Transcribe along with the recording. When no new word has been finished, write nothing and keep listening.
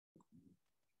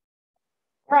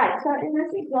Right, so in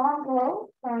this example,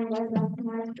 sorry guys, back to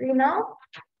my screen now.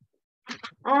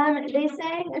 They're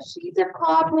saying a sheet of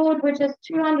cardboard which is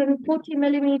 240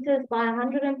 millimeters by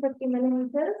 150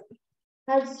 millimeters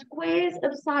has squares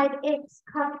of side X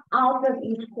cut out of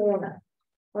each corner.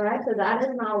 All right, so that is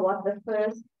now what the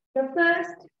first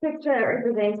picture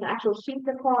represents the actual sheet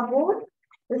of cardboard.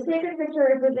 The second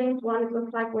picture represents what it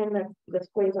looks like when the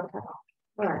squares are cut off.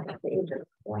 All right, that's the edges,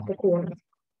 like the corners.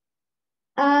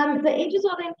 The edges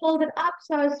are then folded up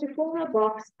so as to form a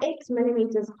box X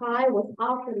millimeters high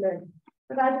without the lid.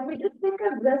 So guys, if we just think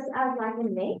of this as like a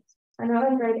net, I know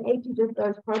in grade 8 you did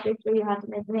those projects where you had to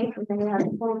make nets and then you had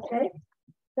to fold shape.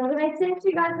 Does it make sense to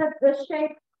you guys that this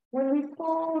shape, when we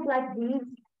fold like these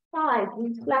sides,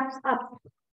 these flaps up,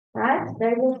 right,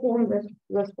 they will form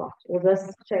this box, or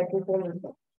this shape will form this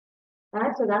box.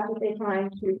 Right, so that's what they're trying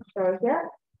to show here.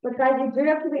 But guys, you do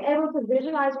have to be able to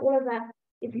visualize all of that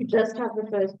if you just have the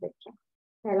first picture.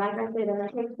 Okay, like I said in the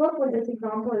textbook where this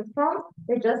example is from,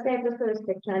 they just gave the first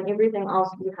picture and everything else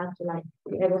you have to like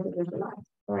be able to visualize.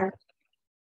 All right.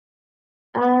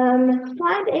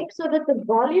 Find X so that the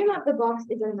volume of the box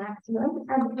is a maximum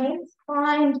and hence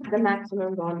find the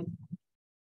maximum volume.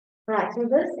 Right, so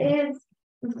this is,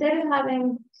 instead of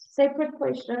having separate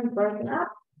questions broken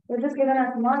up, we're just given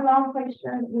us one long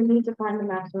question. We need to find the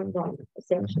maximum volume,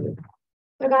 essentially.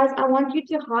 So guys, I want you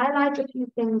to highlight a few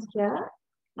things here.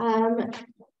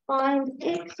 Find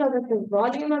X so that the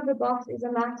volume of the box is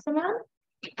a maximum,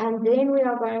 and then we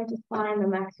are going to find the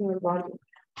maximum volume.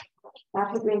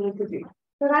 That's what we need to do.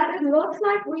 So that it looks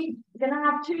like we're going to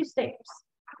have 2 steps,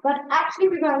 but actually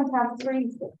we're going to have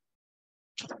 3 steps.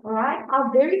 All right,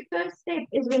 our very first step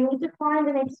is we need to find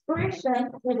an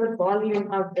expression for the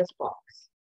volume of this box.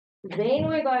 Then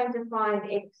we're going to find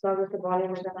X so that the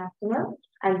volume is a maximum,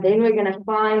 and then we're going to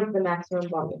find the maximum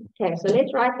volume. Okay, so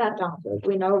let's write that down so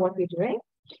we know what we're doing.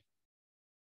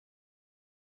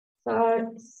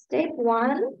 So step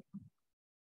 1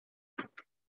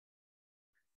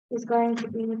 is going to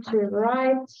be to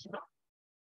write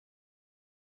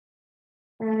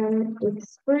an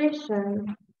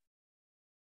expression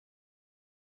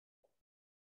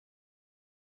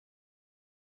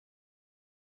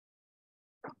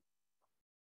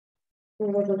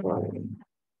for the volume.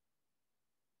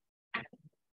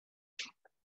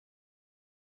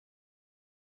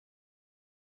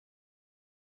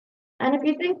 And if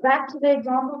you think back to the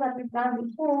example that we've done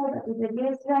before, that we did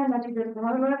yesterday, and that we did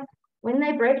homework, when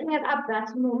they're breaking it up,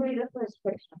 that's normally the first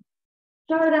question.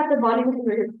 Show that the volume can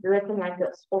be written like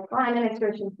this, or find an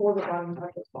expression for the volume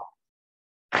of this box.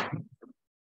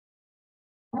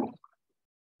 Okay.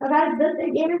 So guys, this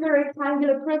again is a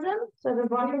rectangular prism, so the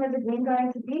volume is again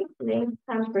going to be length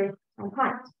times breadth times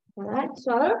height. All right,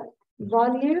 so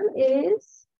volume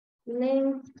is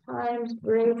length times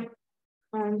breadth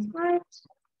times height.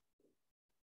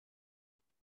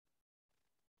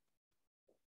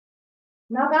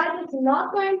 Now guys, it's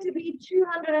not going to be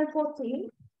 240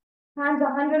 times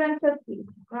 150,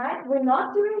 right? We're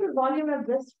not doing the volume of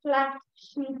this flat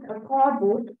sheet of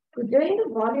cardboard. We're doing the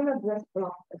volume of this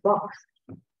box.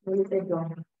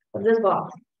 Of this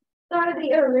box. So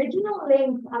the original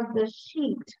length of the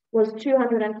sheet was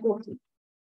 240.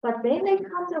 But then they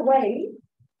cut away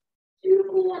 2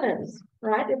 corners,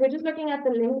 right? If we're just looking at the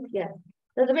length here.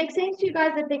 Does it make sense to you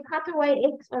guys that they cut away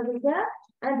X over here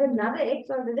and another X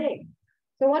over there?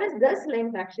 So what is this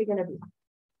length actually going to be?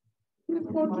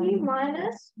 240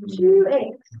 minus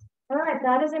 2x. All right,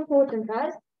 that is important,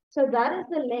 guys. So that is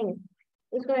the length.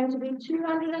 It's going to be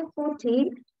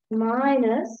 240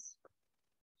 minus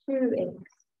 2x.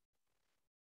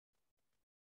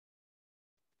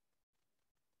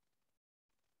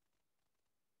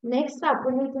 Next up,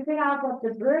 we need to figure out what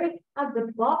the breadth of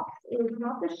the box is,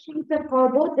 not the sheet of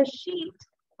cardboard. The sheet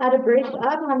had a breadth of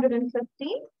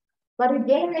 150. But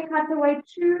again, they cut away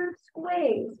 2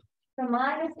 squares. So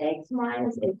minus x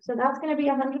minus x. So that's going to be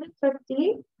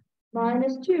 150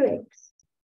 minus 2x.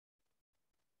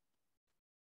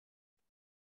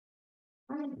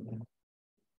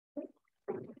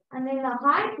 And then the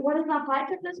height, what is the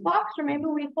height of this box? Remember,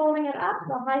 we're folding it up.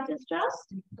 The height is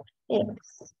just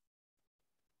x.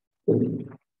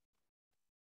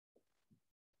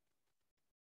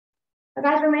 So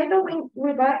guys, remember,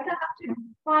 we're going to have to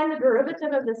find the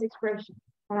derivative of this expression.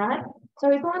 All right, so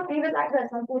we can't leave it like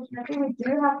this. Unfortunately, we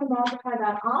do have to multiply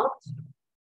that out.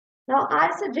 Now,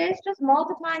 I suggest just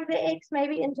multiplying the x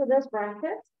maybe into this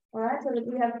bracket. All right, so that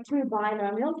we have 2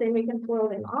 binomials, then we can FOIL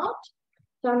them out.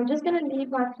 So I'm just going to leave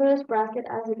my first bracket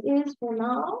as it is for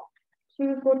now.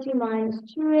 240 minus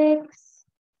 2x.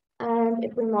 And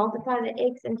if we multiply the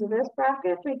x into this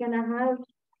bracket, we're going to have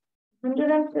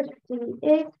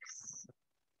 150x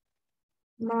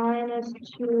minus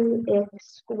 2x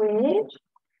squared.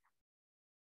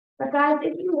 But guys,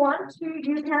 if you want to,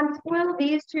 you can spoil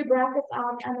these two brackets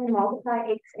out and then multiply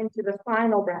x into the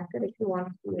final bracket if you want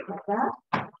to do it like that.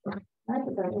 Right,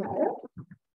 it doesn't matter.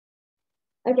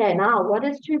 Okay, now what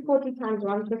is 240 times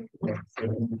 150? Let's see.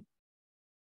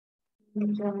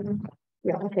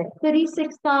 Yeah, okay.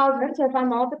 36,000. So if I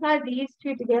multiply these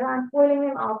two together, I'm spoiling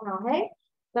them out now, hey?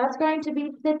 That's going to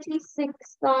be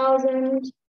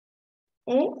 36,000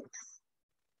 x.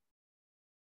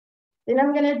 Then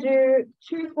I'm going to do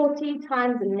 240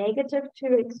 times negative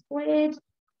 2x squared.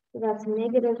 So that's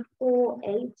negative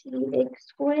 480x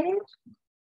squared.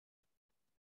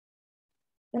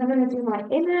 Then I'm going to do my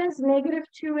inners. Negative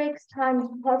 2x times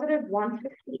positive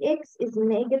 150x is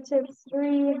negative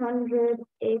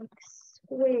 300x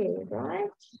squared, right?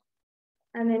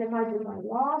 And then if I do my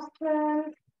last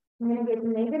term, I'm going to get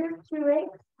negative 2x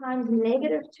times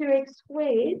negative 2x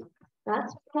squared.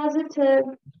 That's positive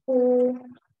 4x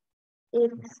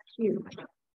cubed.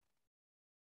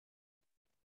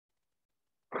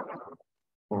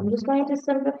 So I'm just going to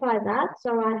simplify that.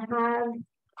 So I have,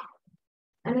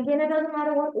 and again, it doesn't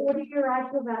matter what order you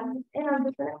write your values in. I'm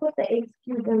just going to put the x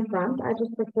cubed in front. I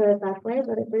just prefer it that way,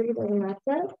 but it really doesn't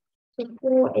matter. So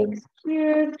 4x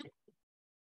cubed.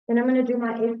 Then I'm going to do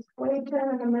my x squared term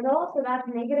in the middle. So that's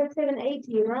negative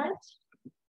 780, right?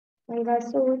 Are you guys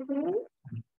still with me?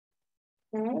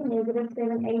 Okay, negative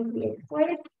 780 x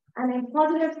squared. And then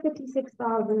positive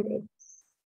 56,000 x.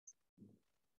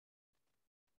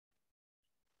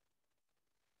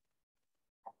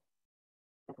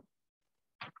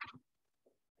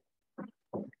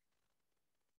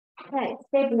 Okay,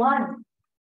 step one.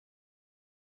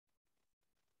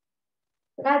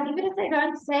 So guys, even if they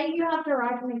don't say you have to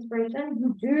write an expression,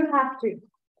 you do have to.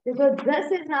 Because this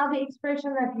is now the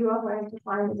expression that you are going to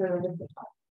find the derivative of.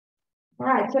 All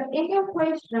right, so in your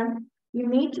question, you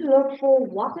need to look for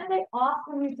what are they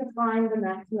asking you to find the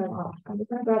maximum of. I'm just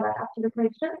going to go back up to the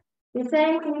question. They're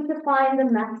saying we need to find the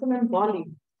maximum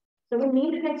volume. So we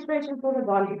need an expression for the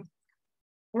volume.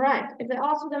 All right, if they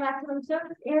ask for the maximum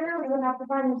surface area, we will have to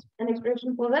find an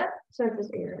expression for the surface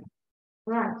area.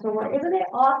 Right, so whatever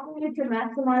they're asking you to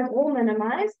maximize or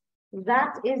minimize,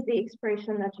 that is the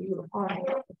expression that you are able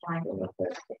to find in the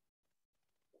first step.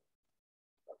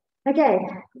 Okay,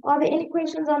 are there any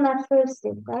questions on that first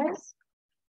step, guys?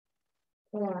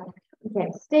 All right,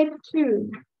 okay, step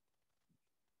two.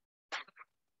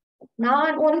 Now,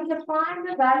 in order to find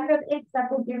the value of x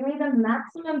that will give me the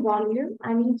maximum volume,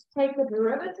 I need to take the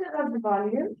derivative of the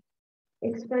volume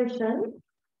expression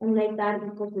and make that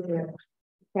equal to 0.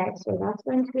 Okay, so that's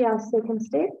going to be our second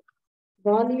step.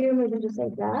 Volume, we can just say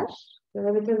dash,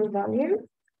 derivative of volume.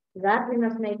 That we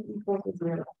must make equal to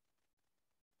 0.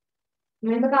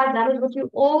 Remember, guys, that is what you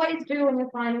always do when you're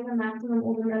finding the maximum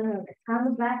or the minimum. It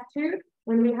comes back to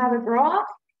when we have a graph,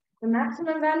 the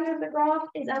maximum value of the graph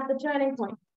is at the turning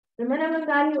point. The minimum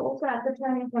value also at the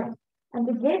turning point. And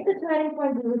to get the turning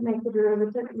point, we would make the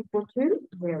derivative equal to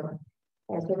 0.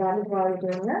 Okay, so that is why we're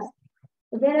doing this.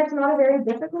 Again, it's not a very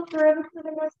difficult derivative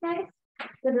in this case.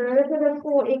 The derivative of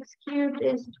 4x cubed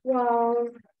is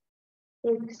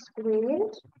 12x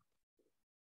squared.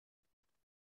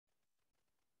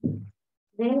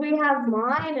 Then we have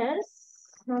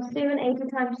minus, now 780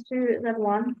 times 2 is at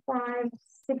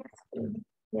 1560.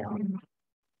 Yeah,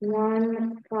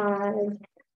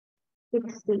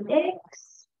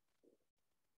 1560x.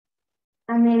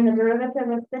 And then the derivative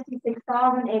of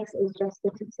 56,000x is just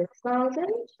 56,000.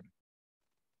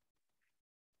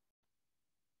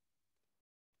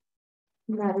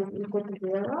 That is equal to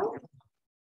 0.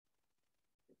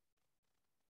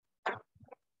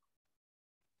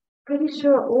 Pretty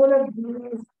sure all of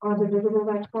these are divisible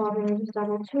by 12. Let me just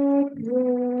double check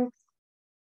this.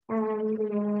 And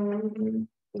then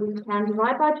we can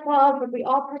divide by 12, but we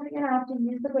are probably going to have to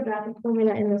use the quadratic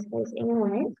formula in this case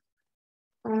anyway.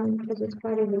 Because it's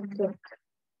quite a hectic.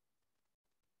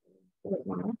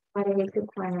 Quite a hectic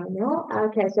trinomial.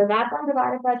 Okay, so that one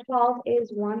divided by 12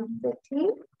 is 150.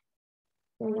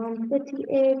 So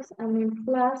 150x and then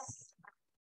plus.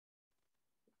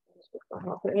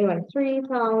 So anyway,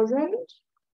 3,000.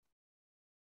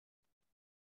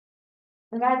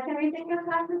 And guys, can we think of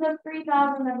factors of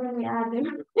 3,000 that when we add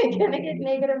them, we're going to get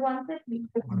negative 150.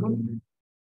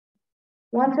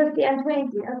 150 and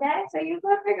 20, okay? So you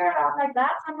can figure it out like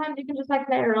that. Sometimes you can just like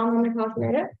play around on the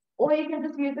calculator, or you can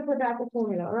just use the quadratic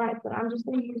formula, all right? But I'm just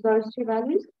going to use those two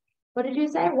values. What did you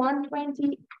say?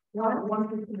 120,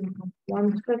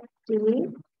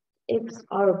 150 x,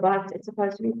 oh, but it's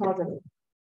supposed to be positive.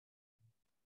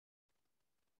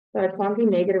 So it can't be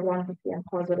negative 150 and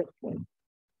positive 10.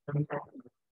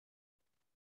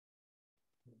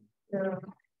 Yeah.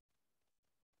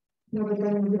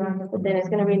 But then it's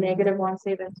going to be negative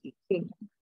 173.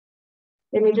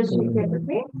 Let me just check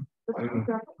quickly.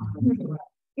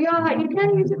 Yeah, you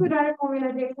can use a quadratic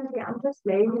formula, definitely. I'm just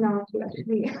lazy now to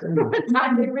actually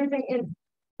type everything in.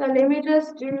 So let me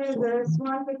just do this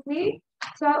one quickly.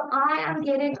 So I am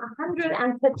getting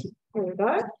 130. There we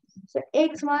go. So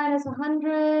x minus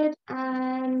 100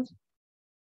 and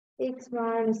x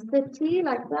minus 30,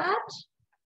 like that.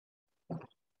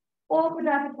 Or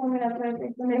quadratic formula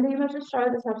perfect. And then we must just show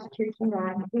the substitution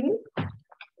right, please.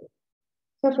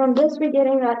 So from this, we're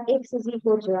getting that x is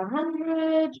equal to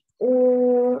 100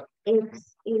 or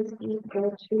x is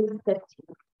equal to 30.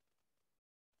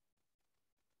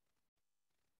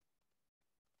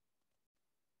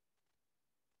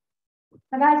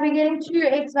 Now guys, we're getting two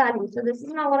x values. So this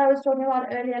is not what I was talking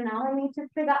about earlier. Now I need to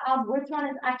figure out which one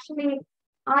is actually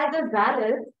either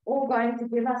valid or going to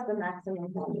give us the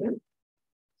maximum value.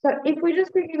 So if we're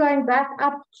just quickly going back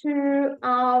up to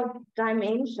our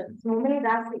dimensions, normally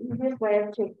that's the easiest way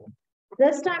of checking.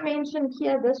 This dimension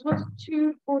here, this was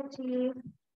 240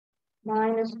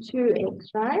 minus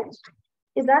 2x, right?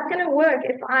 Is that going to work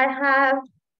if I have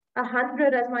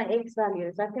 100 as my x value?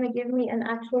 Is that going to give me an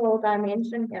actual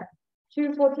dimension here?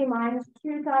 240 minus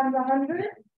 2 times 100,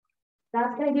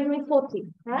 that's going to give me 40,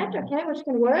 right? Okay, which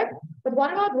can work. But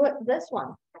what about this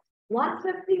one?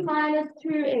 150 minus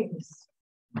 2x.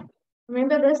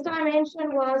 Remember, this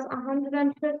dimension was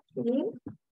 150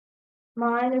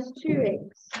 minus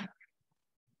 2x.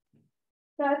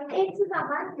 So if x is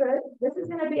 100, this is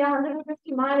going to be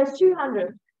 150 minus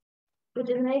 200, which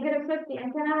is negative 50.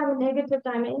 And can I have a negative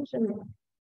dimension there?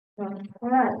 No. All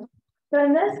right. So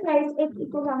in this case, x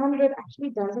equals 100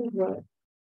 actually doesn't work.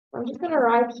 I'm just going to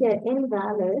write here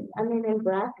invalid, and then in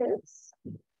brackets,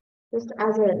 just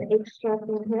as an extra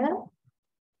thing here,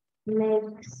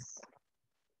 makes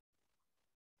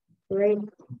great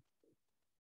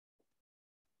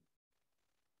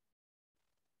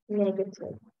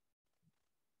negative.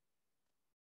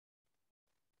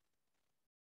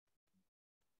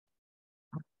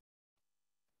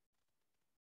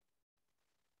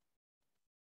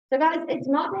 So guys, it's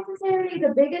not necessarily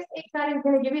the biggest x value is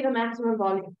going to give you the maximum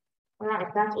volume. All right,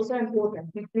 that's also important.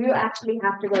 You do actually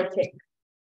have to go check.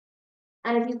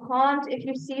 And if you can't, if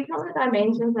you see from the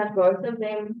dimensions that both of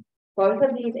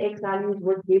these x values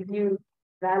would give you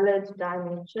valid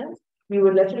dimensions, you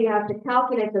would literally have to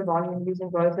calculate the volume using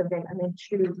both of them and then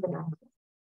choose the maximum.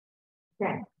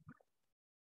 Okay.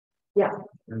 Yeah.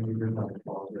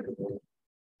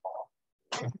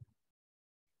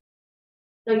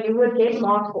 So you would get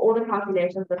marks for all the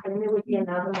calculations, but then there would be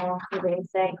another mark for them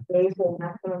saying therefore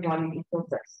maximum volume equals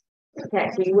this. Okay,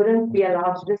 so you wouldn't be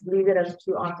allowed to just leave it as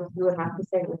two answers. You would have to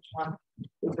say which one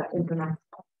is the maximum.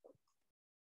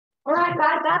 All right,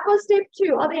 guys, that was step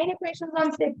 2. Are there any questions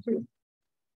on step 2?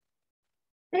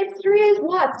 Step 3 is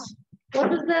what?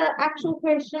 What was the actual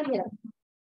question here?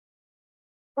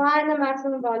 Find the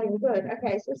maximum volume. Good.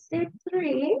 Okay, so step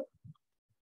 3.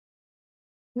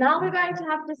 Now we're going to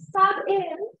have to sub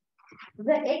in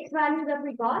the x value that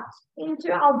we got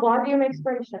into our volume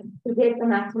expression to get the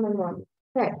maximum volume.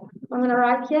 Okay, I'm going to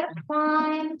write here,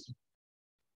 find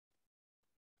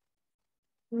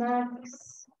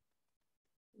max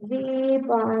V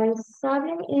by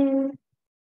subbing in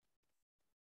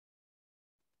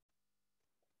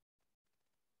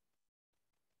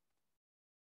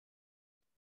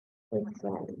x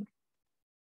value.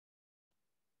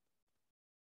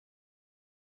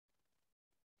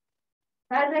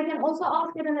 Guys, they can also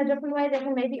ask it in a different way. They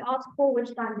can maybe ask for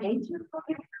which dimension will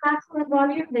give the maximum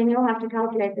volume. Then you'll have to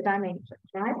calculate the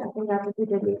dimensions, right? I think that's what we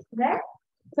did yesterday.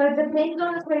 So it depends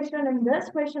on the question. In this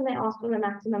question, they ask for the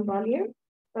maximum volume.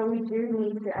 So we do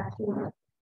need to actually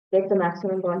get the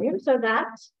maximum volume. So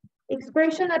that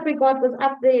expression that we got was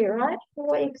up there, right?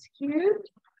 4x cubed.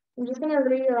 I'm just going to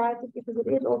rewrite it because it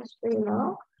is off screen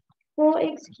now.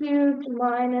 4x cubed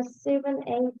minus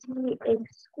 780x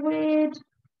squared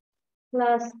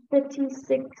plus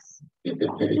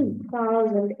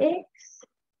 36,000x.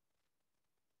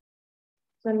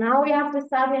 So now we have to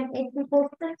sub in x equals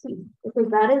 30 because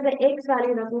that is the x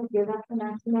value that will give us the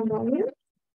maximum volume.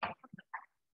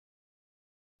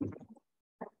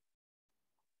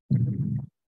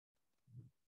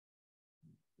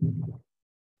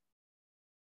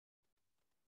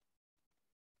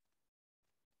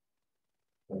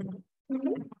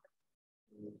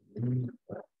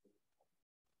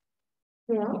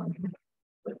 Yeah.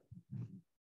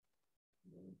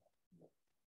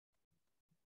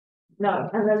 No,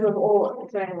 and those were all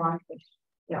 21 fish.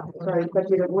 Yeah, sorry, but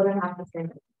you wouldn't have to say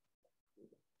it.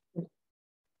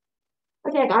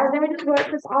 Okay, guys, let me just work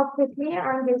this out quickly.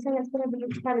 I'm guessing it's going to be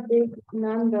quite a big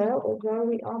number, although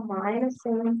we are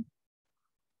minusing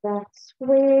that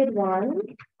squared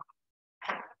one.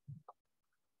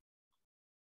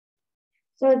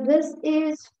 So this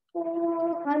is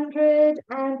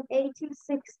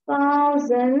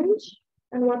 486,000.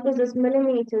 And what was this?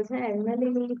 Millimeters, hey?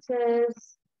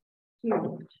 Millimeters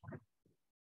cubed.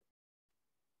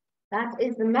 That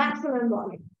is the maximum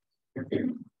volume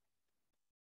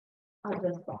of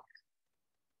this box.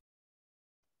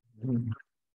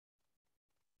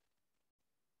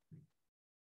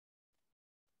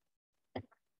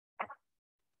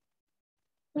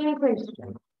 Any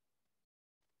question?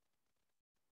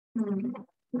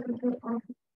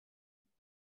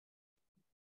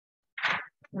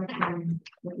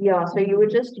 Yeah, so you would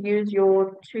just use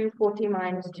your 240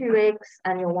 minus 2x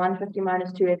and your 150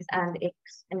 minus 2x and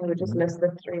x, and you would just list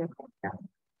the three of them. Yeah.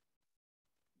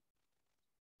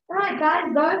 Right,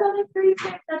 guys, those are the three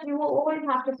steps that you will always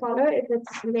have to follow if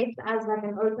it's left as like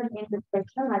an open-ended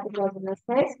question, like it was in this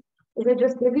case. Is it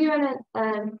just give you an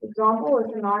example or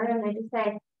scenario and they just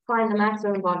say, find the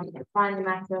maximum volume, find the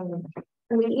maximum limit.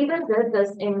 And we even did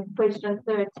this in question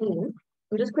 13.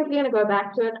 I'm just quickly going to go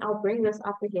back to it. I'll bring this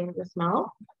up again just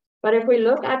now. But if we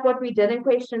look at what we did in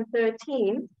question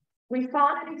 13, we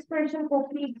found an expression for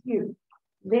PQ.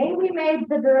 Then we made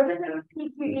the derivative of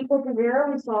PQ equal to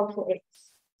 0. We solved for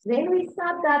x. Then we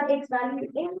sub that x value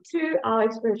into our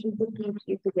expression for PQ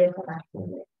to get the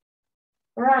maximum limit.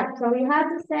 All right, so we had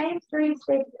the same three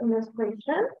steps in this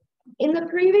question. In the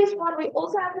previous one, we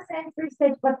also have the same three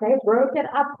steps, but they broke it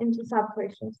up into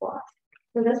sub-questions for us.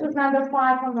 So this was number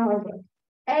 5 from the homework.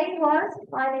 A was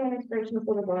finding an expression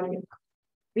for the volume.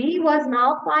 B was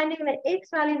now finding the x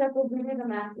value that will give you the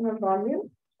maximum volume,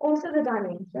 also the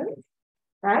dimensions,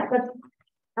 right? But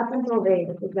up until there,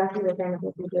 it's exactly the same as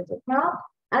what we did just now.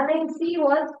 And then C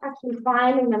was actually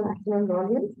finding the maximum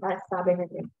volume by subbing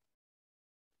it in.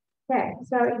 Okay,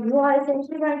 so you are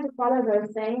essentially going to follow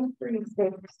those same three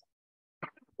steps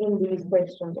in these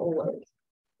questions always,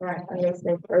 right? Unless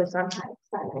they throw some kind of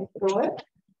sign into the word.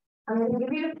 I'm going to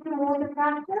give you a few more to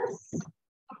practice.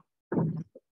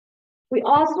 We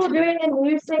are also doing a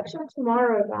new section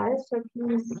tomorrow, guys, so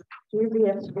please do be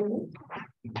at school.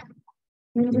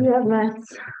 We do have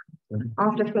maths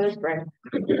after first break.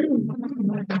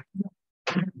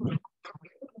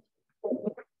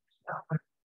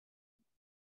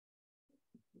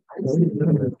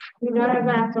 We don't have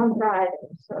maths on Friday,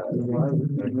 so.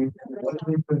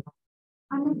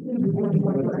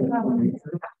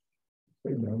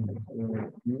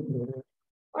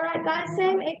 All right, guys,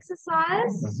 same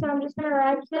exercise. So I'm just going to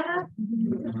write here.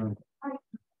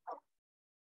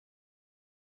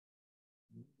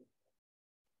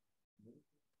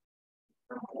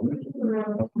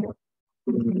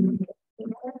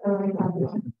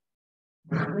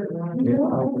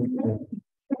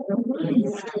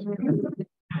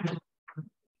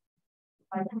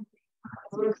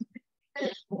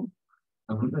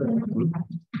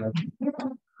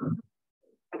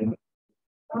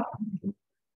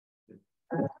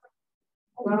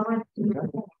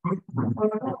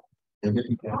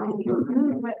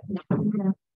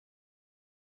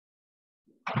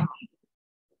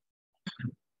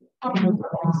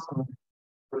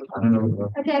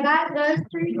 Okay, guys, those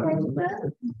three questions.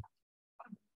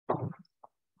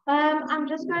 I'm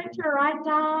just going to write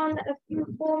down a few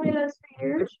formulas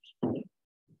for you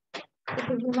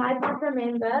because you might not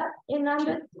remember. In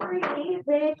number 3,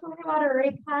 they're talking about a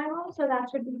rectangle, so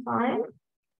that should be fine.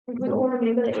 If we all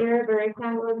remember the area of a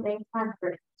rectangle is length times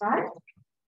breadth, right?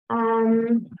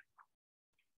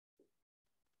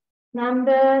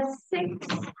 Number 6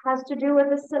 has to do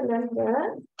with a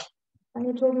cylinder. And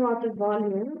you're talking about the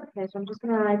volume. Okay, so I'm just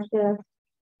going to write here.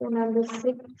 So number 6,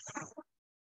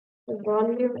 the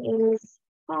volume is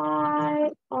pi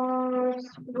r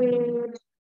squared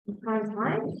times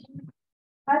height.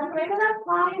 But remember that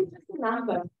pi is just a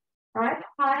number, right?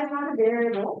 Pi is not a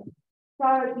variable. So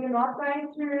you're not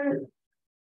going to,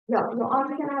 yeah, your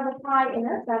answer can have a pi in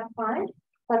it, that's fine.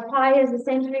 But pi is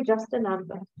essentially just a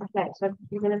number. Okay, so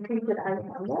you're going to treat it as a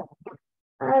number.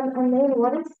 And then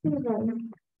what is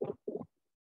 7?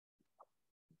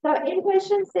 So in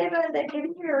question 7, they're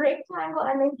giving you a rectangle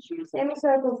and then 2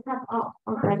 semicircles cut off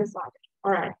on either side.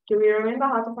 All right, do we remember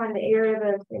how to find the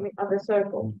area of the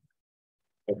circle?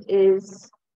 It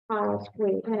is pi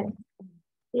squared. Okay.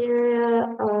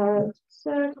 Area of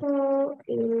circle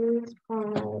is pi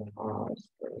r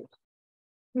squared.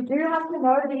 You do have to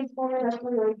know these formulas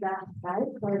for your exam, right?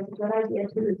 So it's a good idea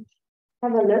to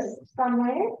have a list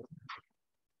somewhere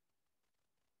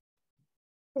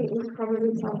there is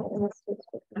probably something in this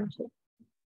description.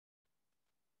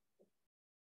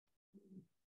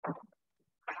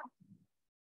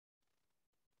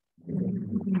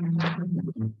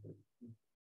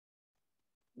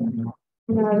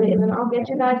 No, there isn't. I'll get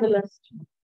you guys a list.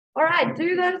 All right,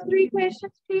 do those 3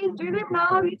 questions, please. Do them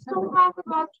now. We still have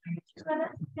about 2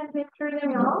 minutes. You can get through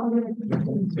them now.